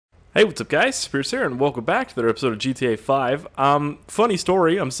Hey, what's up, guys? Spears here, and welcome back to another episode of GTA 5. Funny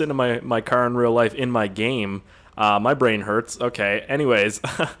story, I'm sitting in my car in real life in my game. My brain hurts. Okay, anyways,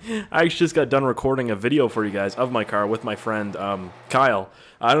 I actually just got done recording a video for you guys of my car with my friend, Kyle.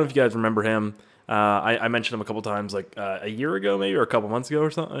 I don't know if you guys remember him. I mentioned him a couple times, like a year ago maybe, or a couple months ago or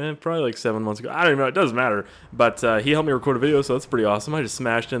something. Probably like 7 months ago. I don't even know, it doesn't matter. But he helped me record a video, so that's pretty awesome. I just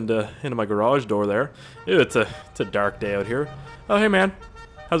smashed into my garage door there. Ew, it's a dark day out here. Oh, hey, man.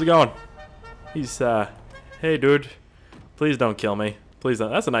 How's it going? He's, hey, dude. Please don't kill me. Please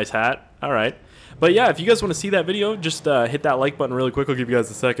don't. That's a nice hat. All right. But yeah, if you guys want to see that video, just hit that like button really quick. I'll give you guys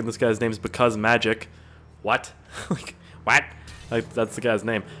a second. This guy's name is Because Magic. What? Like, what? Like, that's the guy's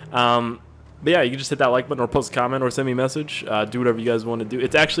name. But yeah, you can just hit that like button or post a comment or send me a message. Do whatever you guys want to do.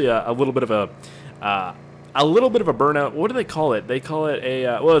 It's actually a little bit of a burnout. What do they call it? They call it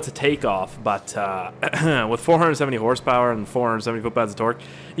a, well, it's a takeoff, but with 470 horsepower and 470 foot-pounds of torque,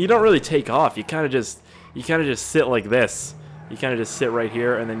 you don't really take off. You kind of just sit like this. You kind of just sit right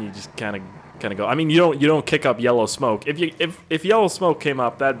here, and then you just kind of go. I mean, you don't kick up yellow smoke. If yellow smoke came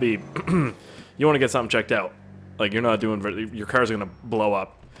up, that'd be you want to get something checked out. Like, you're not doing, your car's gonna blow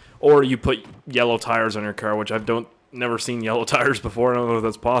up, or you put yellow tires on your car, which never seen yellow tires before. I don't know if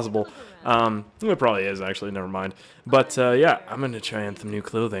that's possible. It probably is, actually. Never mind. But yeah, I'm gonna try on some new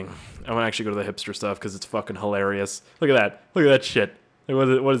clothing. I'm gonna actually go to the hipster stuff because it's fucking hilarious. Look at that. Look at that shit. What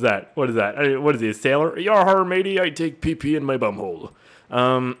is that? What is that? What is he, a sailor? Yar, matey, I take pee-pee in my bumhole.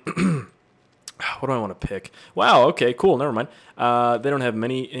 What do I want to pick? Wow, okay, cool, never mind. They don't have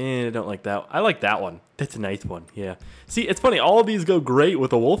many. I don't like that. I like that one. That's a nice one, yeah. See, it's funny, all of these go great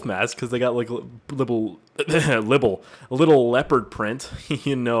with a wolf mask because they got like little leopard print.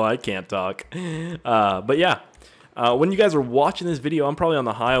 You know I can't talk. But yeah, when you guys are watching this video, I'm probably on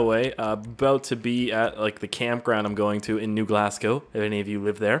the highway, about to be at like the campground I'm going to in New Glasgow. If any of you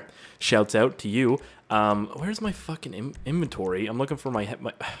live there, shouts out to you. Where's my fucking inventory? I'm looking for my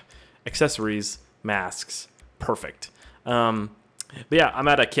accessories, masks. Perfect. But yeah, I'm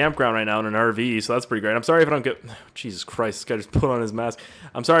at a campground right now in an RV, so that's pretty great. I'm sorry if I don't get... Jesus Christ, this guy just put on his mask.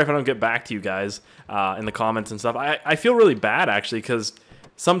 I'm sorry if I don't get back to you guys in the comments and stuff. I feel really bad, actually, because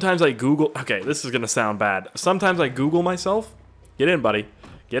sometimes I Google... Okay, this is going to sound bad. Sometimes I Google myself. Get in, buddy.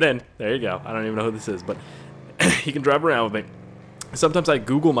 Get in. There you go. I don't even know who this is, but he can drive around with me. Sometimes I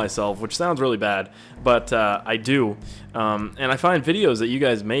Google myself, which sounds really bad, but I do, and I find videos that you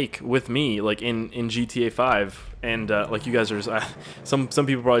guys make with me, like in GTA 5, and like you guys are just, some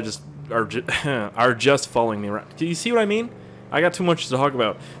people probably just are just following me around. Do you see what I mean? I got too much to talk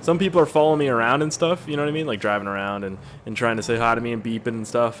about. Some people are following me around and stuff, you know what I mean? Like driving around and trying to say hi to me and beeping and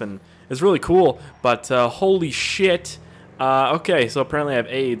stuff, and it's really cool, but holy shit. Okay, so apparently I have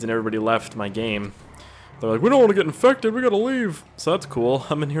AIDS and everybody left my game. They're like, we don't want to get infected, we gotta leave. So that's cool.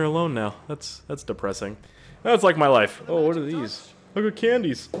 I'm in here alone now. That's depressing. That's like my life. Oh, what are these? Look at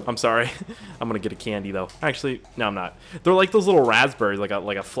candies. I'm sorry. I'm gonna get a candy though. Actually, no, I'm not. They're like those little raspberries, like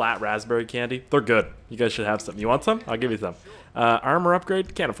a flat raspberry candy. They're good. You guys should have some. You want some? I'll give you some. Armor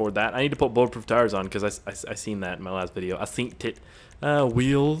upgrade? Can't afford that. I need to put bulletproof tires on because I seen that in my last video. I seen it.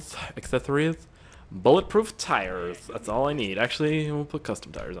 Wheels, accessories, bulletproof tires. That's all I need. Actually, we'll put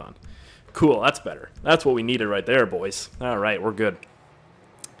custom tires on. Cool, that's better. That's what we needed right there, boys. All right, we're good.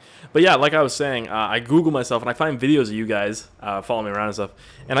 But yeah, like I was saying, I Google myself and I find videos of you guys following me around and stuff,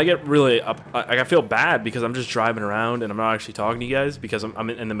 and I get really I feel bad because I'm just driving around and I'm not actually talking to you guys because I'm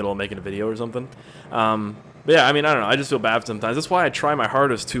in the middle of making a video or something. But yeah, I mean, I don't know. I just feel bad sometimes. That's why I try my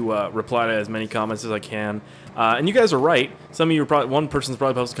hardest to reply to as many comments as I can. And you guys are right. Some of you are probably, one person's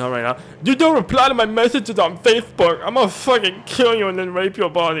probably posting a comment right now. You don't reply to my messages on Facebook. I'm gonna fucking kill you and then rape your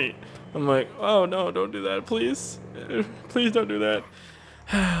body. I'm like, oh no, don't do that, please. Please don't do that.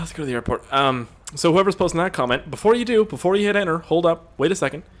 Let's go to the airport. So whoever's posting that comment, before you hit enter, hold up, wait a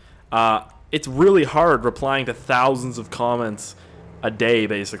second. It's really hard replying to thousands of comments a day,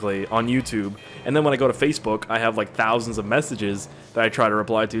 basically, on YouTube. And then when I go to Facebook, I have like thousands of messages that I try to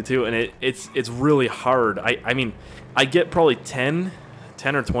reply to too, and it's really hard. I mean, I get probably 10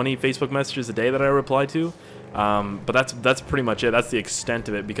 or 20 Facebook messages a day that I reply to. But that's pretty much it. That's the extent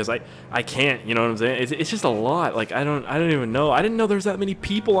of it because I can't, you know what I'm saying? It's just a lot. Like I don't even know. I didn't know there's that many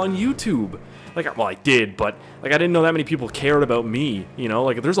people on YouTube. Like, well, I did, but like I didn't know that many people cared about me. You know,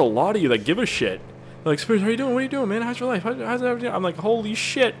 like there's a lot of you that give a shit. They're like, Spears, how you doing? What are you doing, man? How's your life? How's everything? I'm like, holy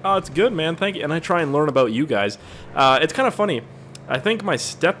shit. Oh, it's good, man. Thank you. And I try and learn about you guys. It's kind of funny. I think my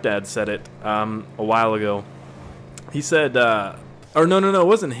stepdad said it a while ago. He said. Or no, it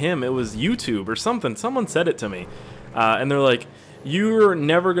wasn't him. It was YouTube or something. Someone said it to me, and they're like, "You're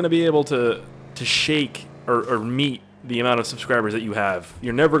never gonna be able to shake or meet the amount of subscribers that you have.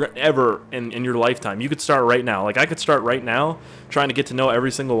 You're never ever in your lifetime. You could start right now. Like I could start right now trying to get to know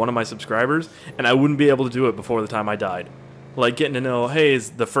every single one of my subscribers, and I wouldn't be able to do it before the time I died. Like getting to know, hey, is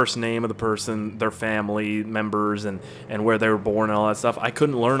the first name of the person, their family members, and where they were born and all that stuff. I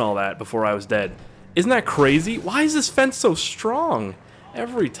couldn't learn all that before I was dead. Isn't that crazy? Why is this fence so strong?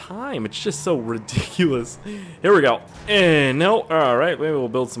 Every time. It's just so ridiculous. Here we go. And no. Alright, maybe we'll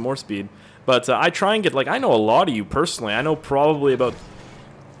build some more speed. But I try and get, like, I know a lot of you personally. I know probably about,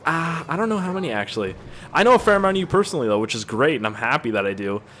 I don't know how many actually. I know a fair amount of you personally though, which is great, and I'm happy that I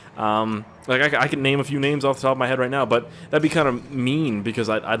do. Like I can name a few names off the top of my head right now, but that'd be kind of mean because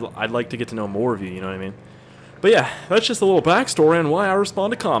I'd like to get to know more of you. You know what I mean? But yeah, that's just a little backstory on why I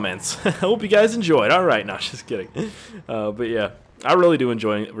respond to comments. I hope you guys enjoyed. All right, no, just kidding. But yeah, I really do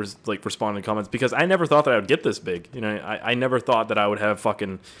enjoy like responding to comments because I never thought that I would get this big. You know, I never thought that I would have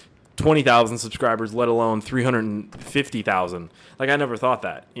fucking 20,000 subscribers, let alone 350,000. Like, I never thought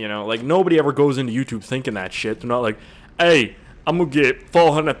that, you know? Like, nobody ever goes into YouTube thinking that shit. They're not like, hey, I'm gonna get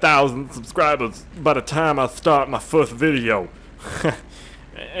 400,000 subscribers by the time I start my first video.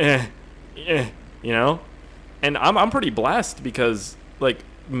 You know? And I'm pretty blessed because, like,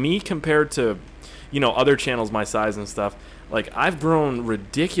 me compared to, you know, other channels my size and stuff, like, I've grown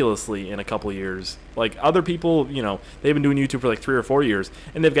ridiculously in a couple years. Like, other people, you know, they've been doing YouTube for like 3 or 4 years,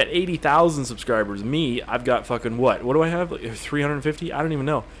 and they've got 80,000 subscribers. Me, I've got fucking what? What do I have? Like 350? I don't even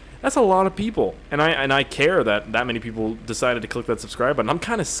know. That's a lot of people. And I care that that many people decided to click that subscribe button. I'm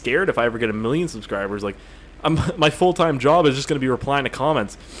kind of scared if I ever get 1 million subscribers. Like, my full-time job is just going to be replying to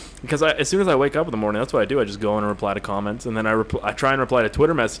comments. Because as soon as I wake up in the morning, that's what I do. I just go in and reply to comments, and then I try and reply to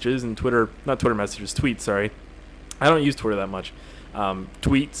Twitter messages and tweets, sorry. I don't use Twitter that much.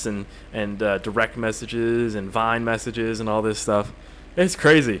 Tweets and direct messages and Vine messages and all this stuff. It's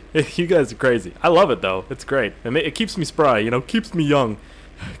crazy. You guys are crazy. I love it though. It's great. It keeps me spry. You know, keeps me young.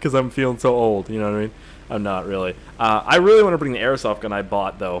 Because I'm feeling so old. You know what I mean? I'm not really. I really want to bring the airsoft gun I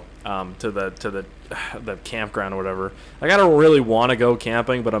bought though to the campground or whatever. Like I don't really want to go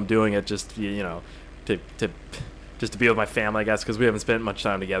camping, but I'm doing it just you know just to be with my family, I guess, because we haven't spent much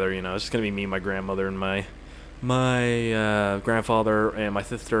time together. You know, it's just gonna be me, my grandmother, and my grandfather, and my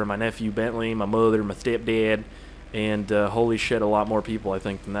sister, and my nephew Bentley, my mother, my stepdad, and holy shit, a lot more people I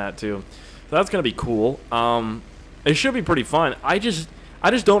think than that too. So that's gonna be cool. It should be pretty fun. I just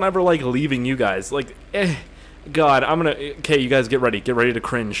don't ever like leaving you guys. Like, God, I'm gonna. Okay, you guys get ready to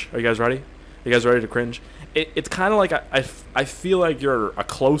cringe. Are you guys ready? Are you guys ready to cringe? It's kind of like I feel like you're a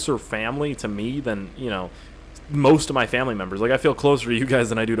closer family to me than, you know, most of my family members. Like, I feel closer to you guys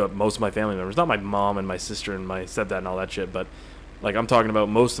than I do to most of my family members. Not my mom and my sister and my stepdad and all that shit, but like I'm talking about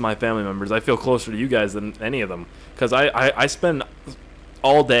most of my family members. I feel closer to you guys than any of them because I spend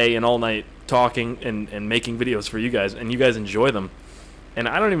all day and all night talking and making videos for you guys, and you guys enjoy them. And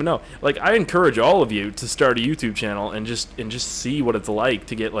I don't even know. Like, I encourage all of you to start a YouTube channel and just see what it's like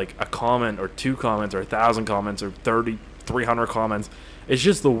to get like a comment or 2 comments or 1,000 comments or 300 comments. It's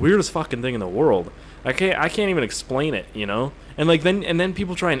just the weirdest fucking thing in the world. I can't even explain it, you know. And like then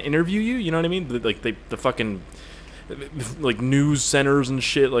people try and interview you. You know what I mean? Like the fucking like news centers and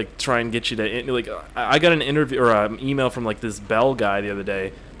shit like try and get you to like. I got an interview or an email from like this Bell guy the other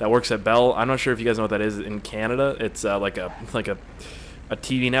day that works at Bell. I'm not sure if you guys know what that is in Canada. It's like a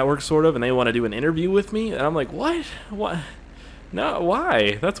TV network sort of, and they want to do an interview with me. And I'm like, what? No,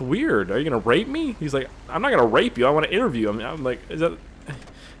 why? That's weird. Are you gonna rape me? He's like, I'm not gonna rape you. I want to interview him. I'm like, is that?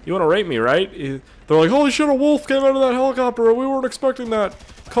 You want to rape me, right? They're like, holy shit, a wolf came out of that helicopter. We weren't expecting that.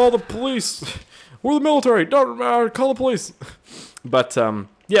 Call the police. We're the military. Don't call the police. But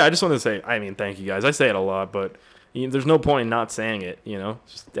yeah, I just wanted to say, I mean, thank you guys. I say it a lot, but there's no point in not saying it. You know,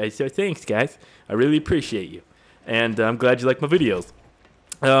 I say thanks, guys. I really appreciate you, and I'm glad you like my videos.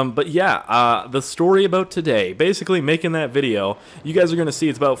 But yeah, the story about today, basically making that video, you guys are going to see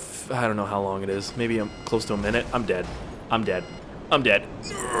it's about, I don't know how long it is, maybe I'm close to a minute. I'm dead. I'm dead. I'm dead.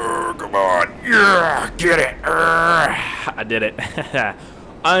 Come on. Yeah, get it. I did it.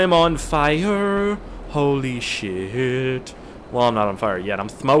 I'm on fire. Holy shit. Well, I'm not on fire yet. I'm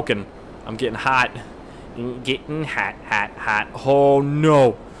smoking. I'm getting hot. Getting hot, hot, hot. Oh,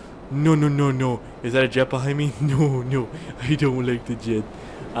 no. No, no, no, no. Is that a jet behind me? No, no. I don't like the jet.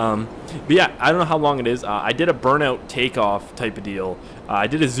 But yeah, I don't know how long it is. I did a burnout takeoff type of deal. I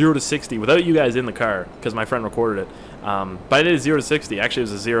did a 0 to 60 without you guys in the car because my friend recorded it. But I did a 0 to 60. Actually, it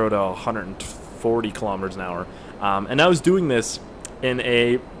was a 0 to 140 kilometers an hour. And I was doing this in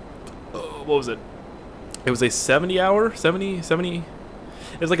a, what was it? It was a 70. It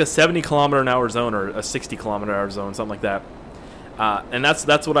was like a 70 kilometer an hour zone or a 60 kilometer an hour zone, something like that. And that's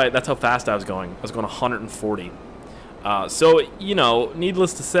how fast I was going. I was going 140. So, you know,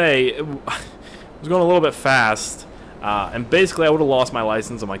 needless to say, it was going a little bit fast. And basically, I would have lost my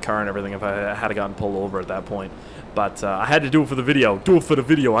license and my car and everything if I had gotten pulled over at that point. But I had to do it for the video. Do it for the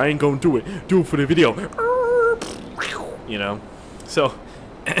video. I ain't going to do it. Do it for the video. You know? So,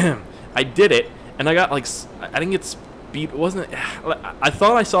 I did it, and I got, like, I didn't get speed. It wasn't... I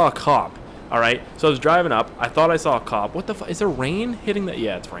thought I saw a cop. Alright? So I was driving up. I thought I saw a cop. What the fuck? Is there rain hitting the...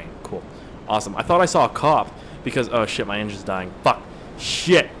 Yeah, it's rain. Cool. Awesome. I thought I saw a cop because... Oh, shit. My engine's dying. Fuck.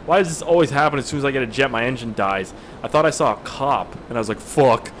 Shit. Why does this always happen as soon as I get a jet, my engine dies? I thought I saw a cop, and I was like,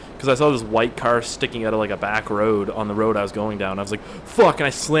 fuck. Because I saw this white car sticking out of, like, a back road on the road I was going down. I was like, fuck, and I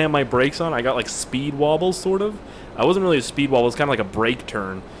slammed my brakes on. I got, like, speed wobbles, sort of. I wasn't really a speed wobble. It was kind of like a brake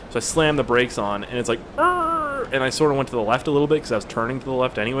turn. So I slammed the brakes on, and it's like, and I sort of went to the left a little bit because I was turning to the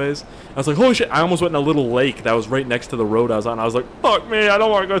left anyways. I was like, holy shit, I almost went in a little lake that was right next to the road I was on. I was like, fuck me, I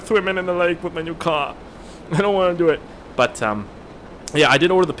don't want to go swimming in the lake with my new car. I don't want to do it. But, yeah, I did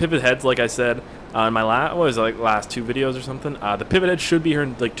order the pivot heads, like I said. In my last 2 videos or something. The pivot head should be here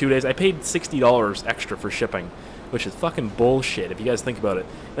in like 2 days. I paid $60 extra for shipping, which is fucking bullshit if you guys think about it.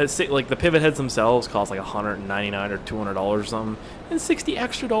 That's like the pivot heads themselves cost like $199 or $200 or something, and $60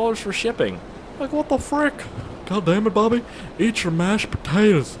 extra for shipping. Like what the frick? God damn it, Bobby! Eat your mashed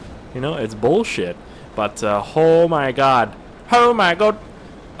potatoes. You know it's bullshit. But oh my god, oh my god,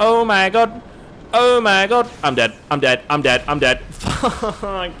 oh my god. Oh my god, I'm dead, I'm dead, I'm dead, I'm dead.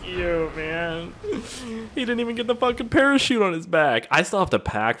 Fuck you, man. He didn't even get the fucking parachute on his back. I still have to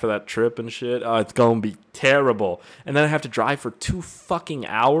pack for that trip and shit. Oh, it's gonna be terrible. And then I have to drive for 2 fucking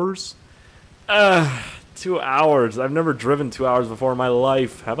hours? 2 hours. I've never driven 2 hours before in my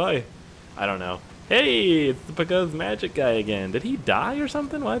life. Have I? I don't know. Hey, it's the Because Magic guy again. Did he die or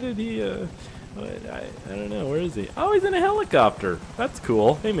something? Why did he, I don't know. Where is he? Oh, he's in a helicopter. That's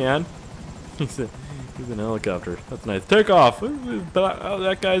cool. Hey, man. He's in a helicopter. That's nice. Take off. Oh,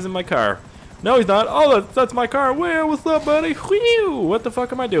 that guy's in my car. No, he's not. Oh, that's my car. Well, what's up, buddy? Whew, what the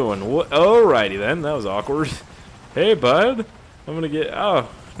fuck am I doing? Alrighty then. That was awkward. Hey, bud. I'm gonna get... Oh,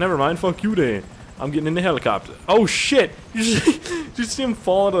 never mind. Fuck you, then. I'm getting in the helicopter. Oh, shit. Did you see him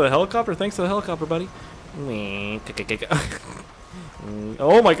fall into the helicopter? Thanks to the helicopter, buddy.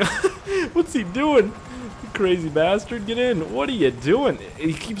 Oh, my God. What's he doing? You crazy bastard. Get in. What are you doing?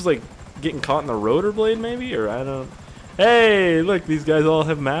 He keeps, like... getting caught in the rotor blade maybe, or I don't. Hey, look, these guys all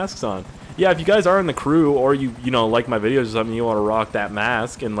have masks on. Yeah, if you guys are in the crew or you know like my videos or something, you want to rock that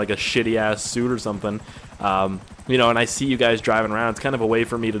mask and like a shitty ass suit or something, you know, and I see you guys driving around, it's kind of a way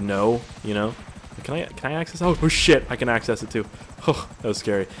for me to know, you know. Can I access? Oh shit, I can access it too. Oh, that was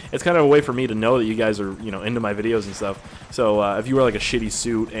scary. It's kind of a way for me to know that you guys are, you know, into my videos and stuff. So if you wear like a shitty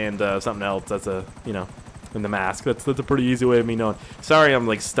suit and something else, that's a, you know. In the mask. That's a pretty easy way of me knowing. Sorry, I'm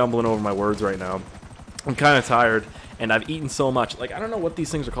like stumbling over my words right now. I'm kind of tired, and I've eaten so much. Like I don't know what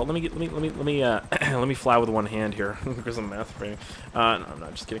these things are called. Let me fly with one hand here. There's some math for me. No, I'm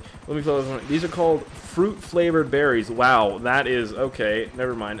not just kidding. Let me fly with one. These are called fruit flavored berries. Wow, that is okay.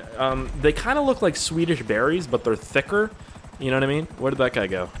 Never mind. They kind of look like Swedish berries, but they're thicker. You know what I mean? Where did that guy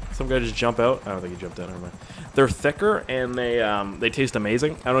go? Some guy just jump out? I don't think he jumped out. Never mind. They're thicker and they taste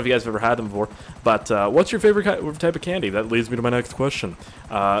amazing. I don't know if you guys have ever had them before, but what's your favorite type of candy? That leads me to my next question.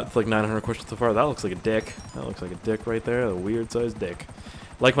 It's like 900 questions so far. That looks like a dick. That looks like a dick right there. A weird sized dick.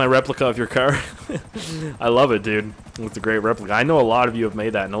 Like my replica of your car. I love it, dude. It's a great replica. I know a lot of you have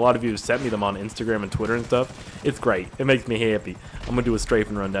made that, and a lot of you have sent me them on Instagram and Twitter and stuff. It's great. It makes me happy. I'm gonna do a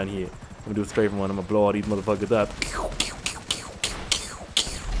strafing run down here. I'm gonna do a strafing run. I'm gonna blow all these motherfuckers up.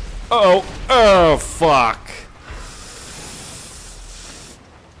 Uh-oh. Oh, fuck.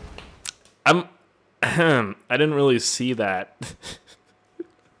 I didn't really see that.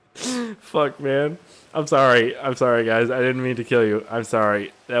 Fuck, man. I'm sorry. I'm sorry, guys. I didn't mean to kill you. I'm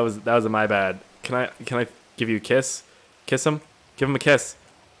sorry. That was my bad. Can I give you a kiss? Kiss him? Give him a kiss.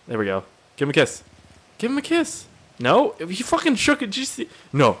 There we go. Give him a kiss. Give him a kiss. No? If you fucking shook it, did you see?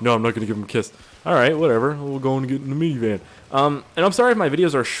 No, I'm not gonna give him a kiss. Alright, whatever. We'll go and get in the minivan. And I'm sorry if my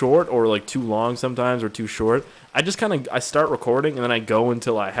videos are short or like too long sometimes or too short. I just I start recording and then I go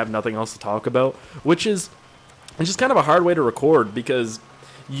until I have nothing else to talk about, which is it's just kind of a hard way to record because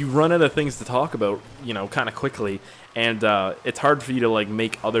you run out of things to talk about, you know, kind of quickly, and it's hard for you to like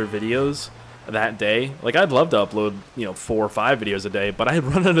make other videos that day. Like I'd love to upload, you know, 4 or 5 videos a day, but I'd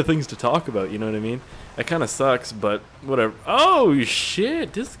run out of things to talk about, you know what I mean? It kind of sucks, but whatever. Oh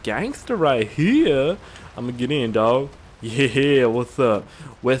shit, this gangster right here. I'm gonna get in, dog. Yeah, what's up?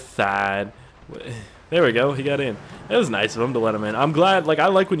 West Side. There we go. He got in. It was nice of him to let him in. I'm glad. Like I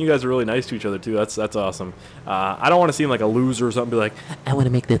like when you guys are really nice to each other too. That's awesome. I don't want to seem like a loser or something. Be like, I want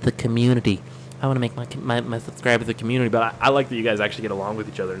to make this a community. I want to make my subscribers a community, but I like that you guys actually get along with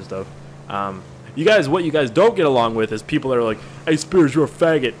each other and stuff. What you guys don't get along with is people that are like, hey, Spears, you're a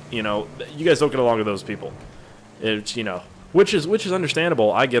faggot. You know, you guys don't get along with those people. It's, you know, which is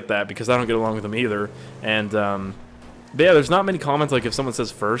understandable. I get that because I don't get along with them either. And, but yeah, there's not many comments, like if someone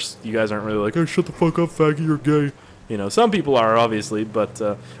says first, you guys aren't really like, hey, shut the fuck up, faggot, you're gay. You know, some people are, obviously, but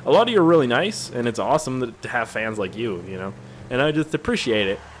a lot of you are really nice, and it's awesome to have fans like you, you know. And I just appreciate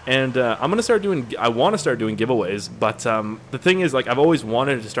it. And I want to start doing giveaways, but the thing is, like, I've always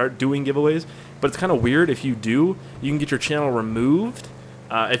wanted to start doing giveaways, but it's kind of weird. If you do, you can get your channel removed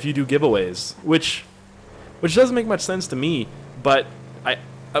if you do giveaways, which doesn't make much sense to me, but I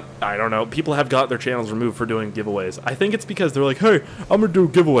don't know. People have got their channels removed for doing giveaways. I think it's because they're like, hey, I'm going to do a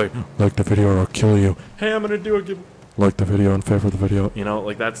giveaway. Like the video or I'll kill you. Hey, I'm going to do a giveaway. Like the video and favorite the video. You know,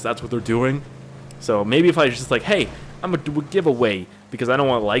 like that's what they're doing. So maybe if I was just like, hey, I'm going to do a giveaway because I don't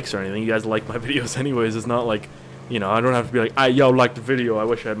want likes or anything. You guys like my videos anyways. It's not like, you know, I don't have to be like, hey, yo, like the video. I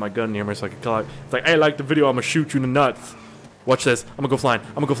wish I had my gun near me so I could call it. It's like, hey, like the video. I'm going to shoot you in the nuts. Watch this. I'm going to go flying.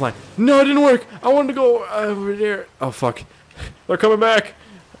 I'm going to go flying. No, it didn't work. I wanted to go over there. Oh, fuck. They're coming back.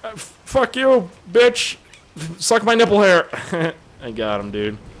 Fuck you, bitch. Suck my nipple hair. I got him,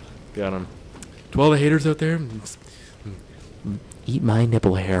 dude. Got him. To all the haters out there, eat my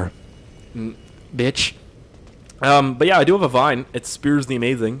nipple hair, bitch. But yeah, I do have a Vine. It's Spears the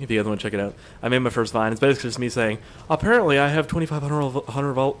Amazing, if you guys want to check it out. I made my first Vine. It's basically just me saying, apparently I have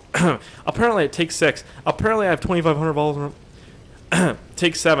 2,500 volt. Apparently it takes 6. Apparently I have 2,500 volts.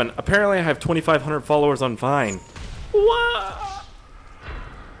 Take 7. Apparently I have 2,500 followers on Vine.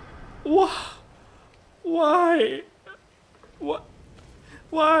 What? Why? What?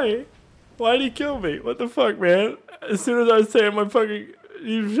 Why? Why did he kill me? What the fuck, man? As soon as I was saying my fucking,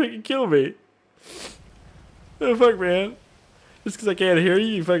 you fucking kill me. What the fuck, man? Just because I can't hear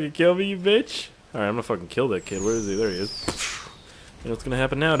you, you fucking kill me, you bitch? Alright, I'm gonna fucking kill that kid. Where is he? There he is. You know what's gonna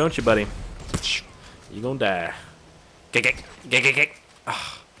happen now, don't you, buddy? You gonna die. Get.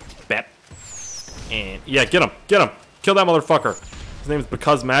 Bet. And, yeah, get him. Get him. Kill that motherfucker. His name is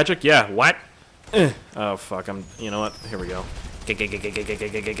Because Magic? Yeah, what? Oh, fuck, you know what? Here we go.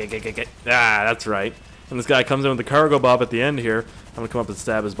 Ah, that's right. And this guy comes in with the cargo bob at the end here. I'm gonna come up and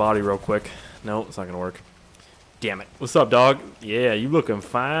stab his body real quick. No, it's not gonna work. Damn it. What's up, dog? Yeah, you looking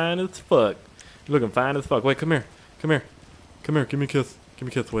fine as fuck. You looking fine as fuck. Wait, come here. Come here. Come here, give me a kiss. Give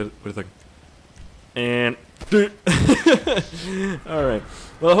me a kiss. Wait a second. And... Alright.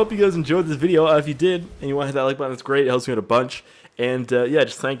 Well, I hope you guys enjoyed this video. If you did, and you want to hit that like button, that's great. It helps me out a bunch. And, yeah,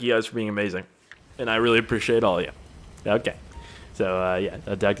 just thank you guys for being amazing. And I really appreciate all of you. Okay. So, yeah,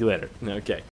 I'll talk to you later. Okay.